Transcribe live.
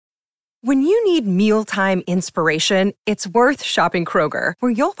When you need mealtime inspiration, it's worth shopping Kroger,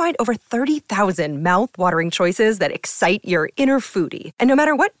 where you'll find over 30,000 mouth-watering choices that excite your inner foodie. And no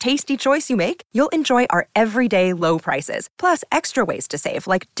matter what tasty choice you make, you'll enjoy our everyday low prices, plus extra ways to save,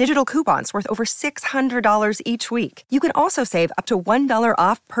 like digital coupons worth over $600 each week. You can also save up to $1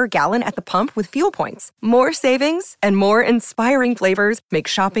 off per gallon at the pump with fuel points. More savings and more inspiring flavors make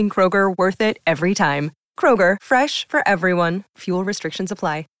shopping Kroger worth it every time. Kroger, fresh for everyone. Fuel restrictions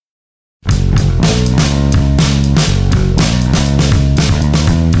apply.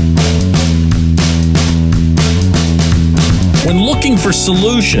 When looking for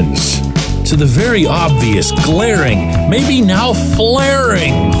solutions to the very obvious, glaring, maybe now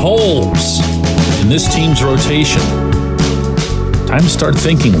flaring holes in this team's rotation, time to start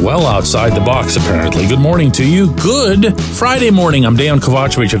thinking well outside the box, apparently. Good morning to you. Good Friday morning. I'm Dejan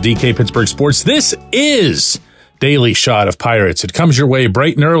Kovacevic of DK Pittsburgh Sports. This is Daily Shot of Pirates. It comes your way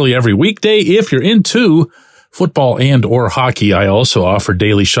bright and early every weekday. If you're into football and or hockey, I also offer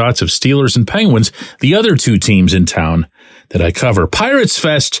daily shots of Steelers and Penguins, the other two teams in town that I cover. Pirates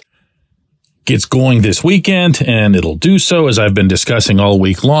Fest gets going this weekend, and it'll do so, as I've been discussing all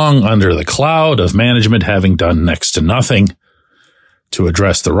week long, under the cloud of management having done next to nothing to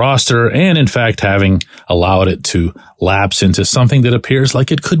address the roster, and in fact having allowed it to lapse into something that appears like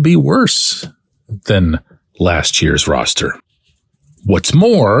it could be worse than last year's roster. What's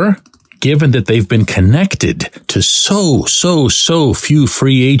more, given that they've been connected to so few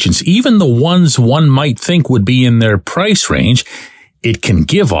free agents, even the ones one might think would be in their price range, it can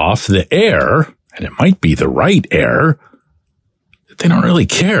give off the air, and it might be the right air, that they don't really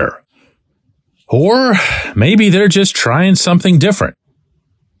care. Or maybe they're just trying something different.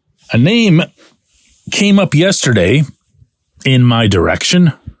 A name came up yesterday in my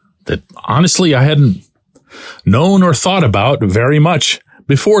direction that honestly I hadn't known or thought about very much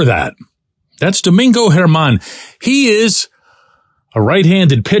before that. That's Domingo Germán. He is a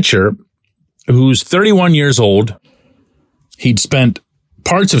right-handed pitcher who's 31 years old. He'd spent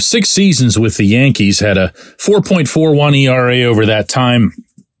parts of 6 seasons with the Yankees, had a 4.41 ERA over that time.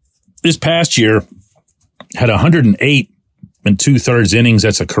 This past year, had 108 and 2/3 innings.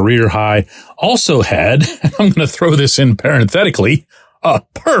 That's a career high. Also had, and I'm going to throw this in parenthetically, a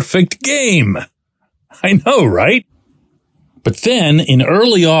perfect game. I know, right? But then in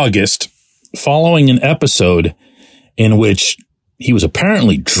early August, following an episode in which he was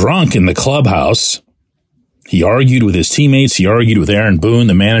apparently drunk in the clubhouse, he argued with his teammates, he argued with Aaron Boone,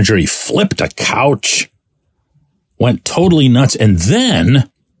 the manager, he flipped a couch, went totally nuts, and then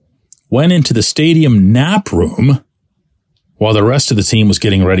went into the stadium nap room while the rest of the team was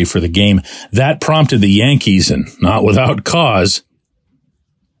getting ready for the game. That prompted the Yankees, and not without cause,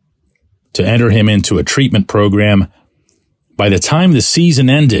 to enter him into a treatment program. By the time the season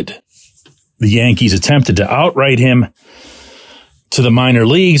ended, the Yankees attempted to outright him to the minor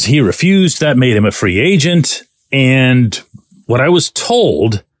leagues. He refused. That made him a free agent. And what I was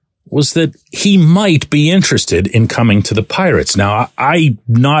told was that he might be interested in coming to the Pirates. Now, I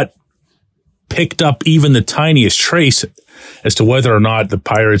not picked up even the tiniest trace as to whether or not the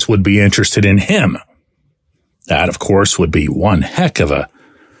Pirates would be interested in him. That, of course, would be one heck of a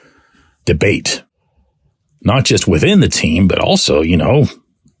debate. Not just within the team, but also,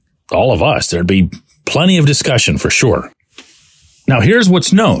 all of us. There'd be plenty of discussion for sure. Now, here's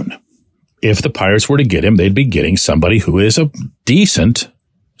what's known. If the Pirates were to get him, they'd be getting somebody who is a decent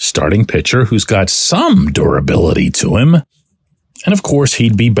starting pitcher who's got some durability to him. And of course,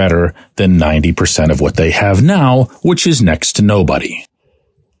 he'd be better than 90% of what they have now, which is next to nobody.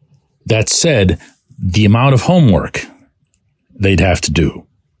 That said, the amount of homework they'd have to do,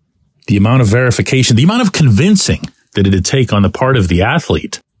 the amount of verification, the amount of convincing that it'd take on the part of the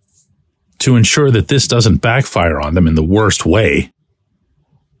athlete to ensure that this doesn't backfire on them in the worst way,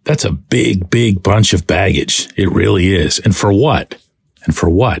 that's a big bunch of baggage. It really is. And for what?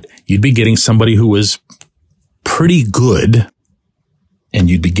 You'd be getting somebody who was pretty good,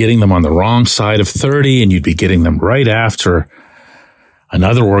 and you'd be getting them on the wrong side of 30, and you'd be getting them right after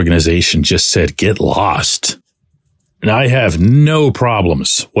another organization just said, get lost. And I have no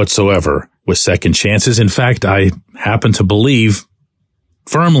problems whatsoever with second chances. In fact, I happen to believe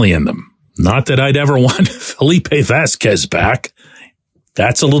firmly in them. Not that I'd ever want Felipe Vasquez back.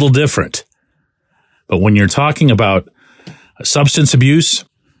 That's a little different. But when you're talking about substance abuse,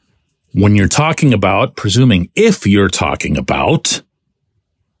 when you're talking about, if you're talking about,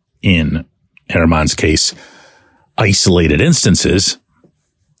 in Germán's case, isolated instances,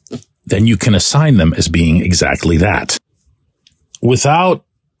 then you can assign them as being exactly that. Without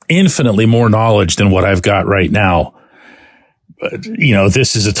infinitely more knowledge than what I've got right now,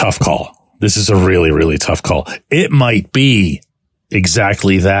 this is a tough call. This is a really, really tough call. It might be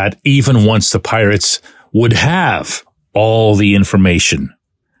exactly that, even once the Pirates would have all the information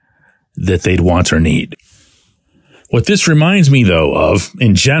that they'd want or need. What this reminds me, though, of,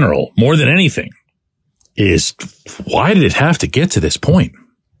 in general, more than anything, is why did it have to get to this point?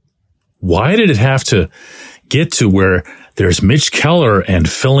 Why did it have to get to where there's Mitch Keller and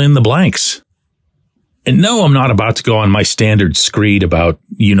fill in the blanks? And no, I'm not about to go on my standard screed about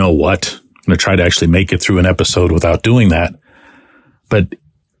what. I'm going to try to actually make it through an episode without doing that. But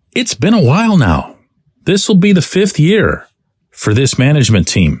it's been a while now. This will be the 5th year for this management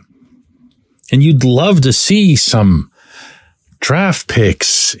team. And you'd love to see some draft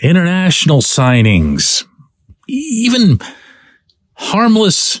picks, international signings, even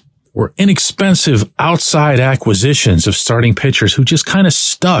harmless or inexpensive outside acquisitions of starting pitchers who just kind of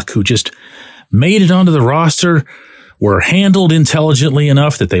stuck, who just made it onto the roster, were handled intelligently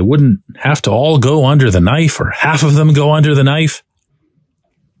enough that they wouldn't have to all go under the knife or half of them go under the knife.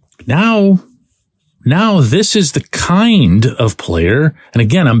 Now this is the kind of player, and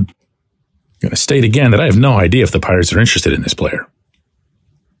again, I'm going to state again that I have no idea if the Pirates are interested in this player.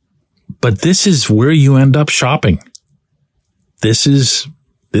 But this is where you end up shopping. This is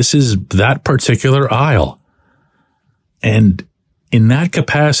that particular aisle. And in that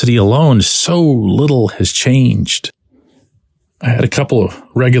capacity alone, so little has changed. I had a couple of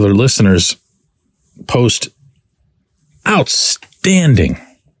regular listeners post outstanding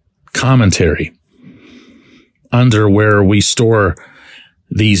commentary under where we store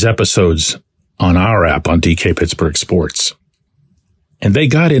these episodes on our app on DK Pittsburgh Sports. And they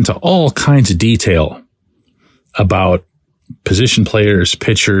got into all kinds of detail about position players,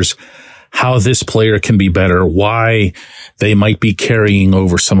 pitchers, how this player can be better, why they might be carrying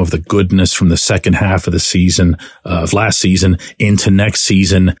over some of the goodness from the second half of the season, of last season, into next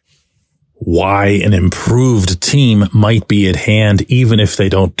season, why an improved team might be at hand, even if they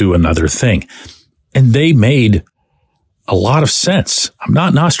don't do another thing. And they made a lot of sense. I'm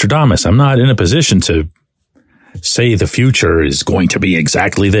not Nostradamus. I'm not in a position to say the future is going to be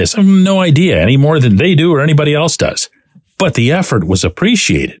exactly this. I have no idea any more than they do or anybody else does. But the effort was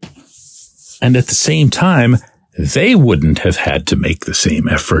appreciated. And at the same time, they wouldn't have had to make the same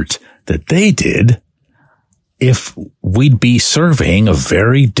effort that they did if we'd be surveying a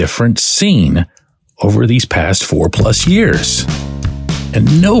very different scene over these past 4+ years.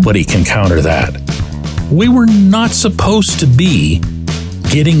 And nobody can counter that. We were not supposed to be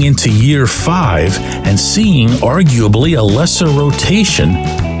getting into year 5 and seeing arguably a lesser rotation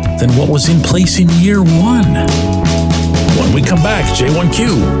than what was in place in year 1. When we come back,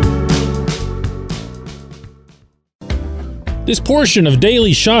 J1Q. This portion of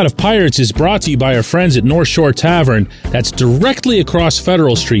Daily Shot of Pirates is brought to you by our friends at North Shore Tavern, that's directly across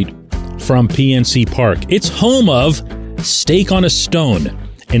Federal Street from PNC Park. It's home of Steak on a Stone,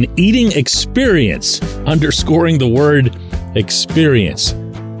 an eating experience, underscoring the word experience.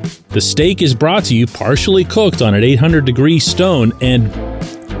 The steak is brought to you partially cooked on an 800-degree stone, and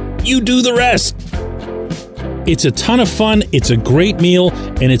you do the rest. It's a ton of fun, it's a great meal,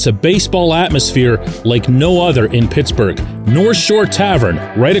 and it's a baseball atmosphere like no other in Pittsburgh. North Shore Tavern,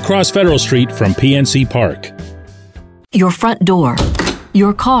 right across Federal Street from PNC Park. Your front door,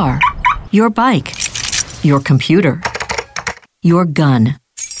 your car, your bike, your computer, your gun.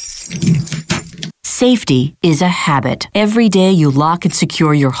 Safety is a habit. Every day you lock and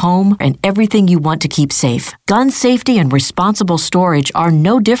secure your home and everything you want to keep safe. Gun safety and responsible storage are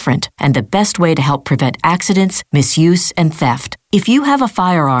no different and the best way to help prevent accidents, misuse, and theft. If you have a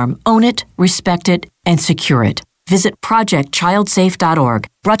firearm, own it, respect it, and secure it. Visit ProjectChildSafe.org.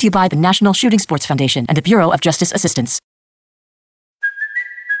 Brought to you by the National Shooting Sports Foundation and the Bureau of Justice Assistance.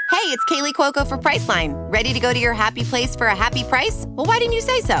 Hey, it's Kaylee Cuoco for Priceline. Ready to go to your happy place for a happy price? Well, why didn't you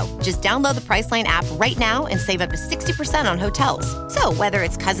say so? Just download the Priceline app right now and save up to 60% on hotels. So whether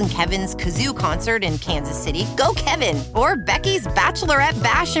it's Cousin Kevin's Kazoo Concert in Kansas City, go Kevin, or Becky's Bachelorette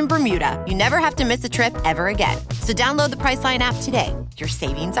Bash in Bermuda, you never have to miss a trip ever again. So download the Priceline app today. Your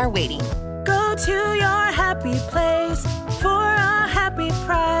savings are waiting. Go to your happy place for a happy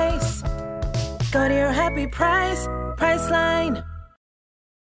price. Go to your happy price, Priceline.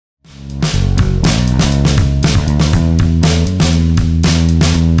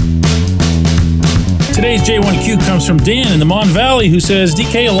 Today's J1Q comes from Dan in the Mon Valley, who says,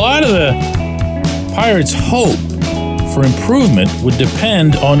 DK, a lot of the Pirates' hope for improvement would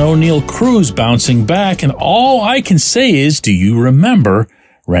depend on O'Neal Cruz bouncing back, and all I can say is, do you remember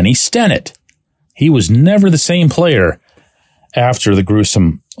Rennie Stennett? He was never the same player after the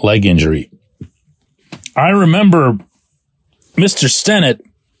gruesome leg injury. I remember Mr. Stennett,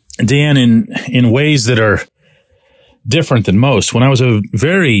 Dan, in ways that are different than most. When I was a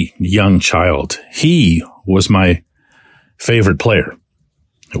very young child, he was my favorite player.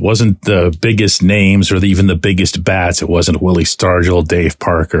 It wasn't the biggest names or even the biggest bats. It wasn't Willie Stargell, Dave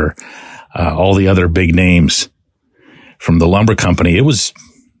Parker, all the other big names from the lumber company. It was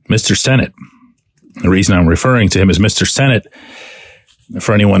Mr. Stennett. The reason I'm referring to him as Mr. Stennett,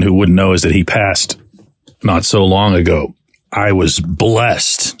 for anyone who wouldn't know, is that he passed not so long ago. I was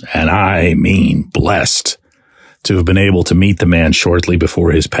blessed, and I mean blessed, to have been able to meet the man shortly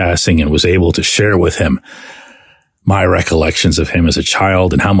before his passing and was able to share with him my recollections of him as a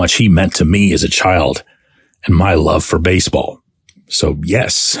child and how much he meant to me as a child and my love for baseball. So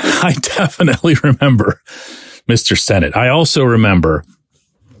yes, I definitely remember Mr. Stennett. I also remember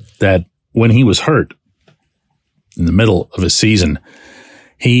that when he was hurt in the middle of a season,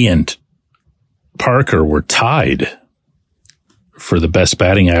 he and Parker were tied for the best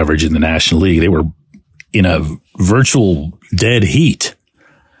batting average in the National League. They were in a virtual dead heat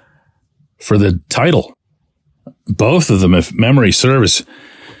for the title. Both of them, if memory serves,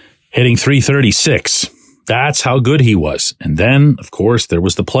 hitting .336. That's how good he was. And then, of course, there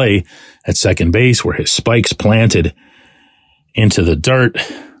was the play at second base where his spikes planted into the dirt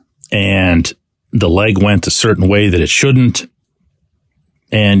and the leg went a certain way that it shouldn't.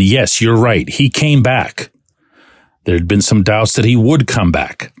 And yes, you're right. He came back. There had been some doubts that he would come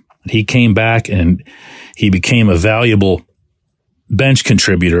back. He came back and he became a valuable bench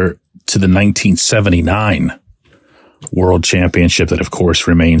contributor to the 1979 World Championship that, of course,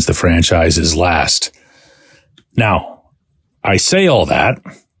 remains the franchise's last. Now, I say all that,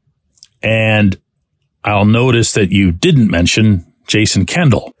 and I'll notice that you didn't mention Jason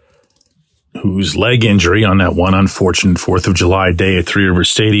Kendall, whose leg injury on that one unfortunate 4th of July day at Three Rivers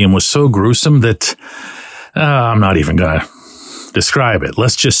Stadium was so gruesome that I'm not even going to describe it.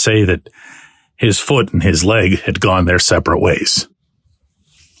 Let's just say that his foot and his leg had gone their separate ways.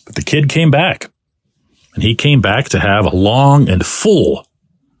 But the kid came back. And he came back to have a long and full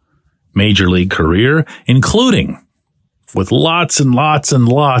major league career, including with lots and lots and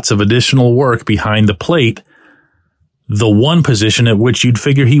lots of additional work behind the plate, the one position at which you'd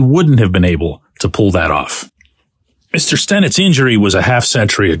figure he wouldn't have been able to pull that off. Mr. Stennett's injury was a half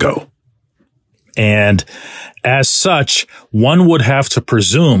century ago. And as such, one would have to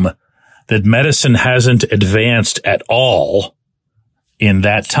presume that medicine hasn't advanced at all in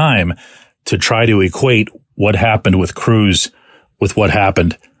that time to try to equate what happened with Cruz with what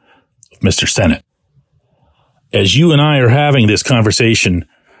happened with Mr. Stennett. As you and I are having this conversation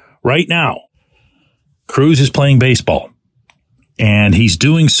right now, Cruz is playing baseball, and he's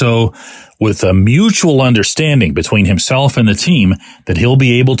doing so with a mutual understanding between himself and the team that he'll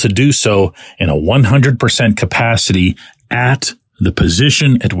be able to do so in a 100% capacity at the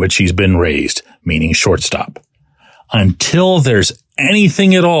position at which he's been raised, meaning shortstop. Until there's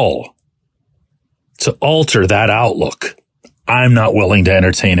anything at all to alter that outlook, I'm not willing to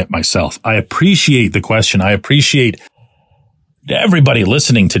entertain it myself. I appreciate the question. I appreciate everybody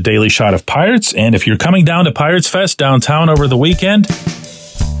listening to Daily Shot of Pirates. And if you're coming down to Pirates Fest downtown over the weekend,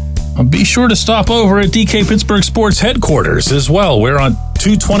 be sure to stop over at DK Pittsburgh Sports headquarters as well. We're on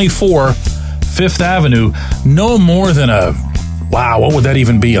 224 5th Avenue. No more than what would that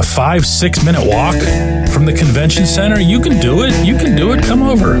even be? A 5-6 minute walk from the convention center? You can do it. You can do it. Come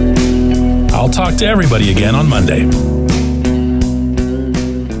over. I'll talk to everybody again on Monday.